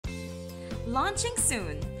Launching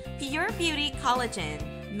soon, Pure Beauty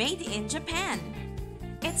Collagen, made in Japan.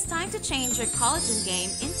 It's time to change your collagen game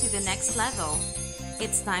into the next level.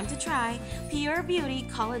 It's time to try Pure Beauty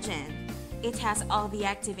Collagen. It has all the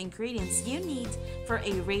active ingredients you need for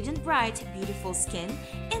a radiant, bright, beautiful skin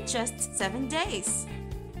in just 7 days.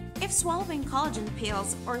 If swallowing collagen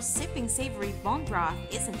pills or sipping savory bone broth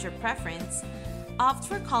isn't your preference, opt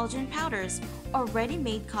for collagen powders or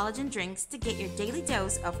ready-made collagen drinks to get your daily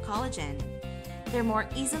dose of collagen. They're more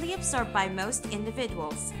easily absorbed by most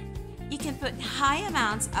individuals. You can put high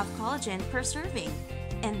amounts of collagen per serving,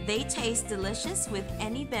 and they taste delicious with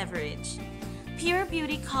any beverage. Pure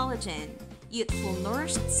Beauty Collagen, youthful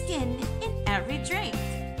nourished skin in every drink.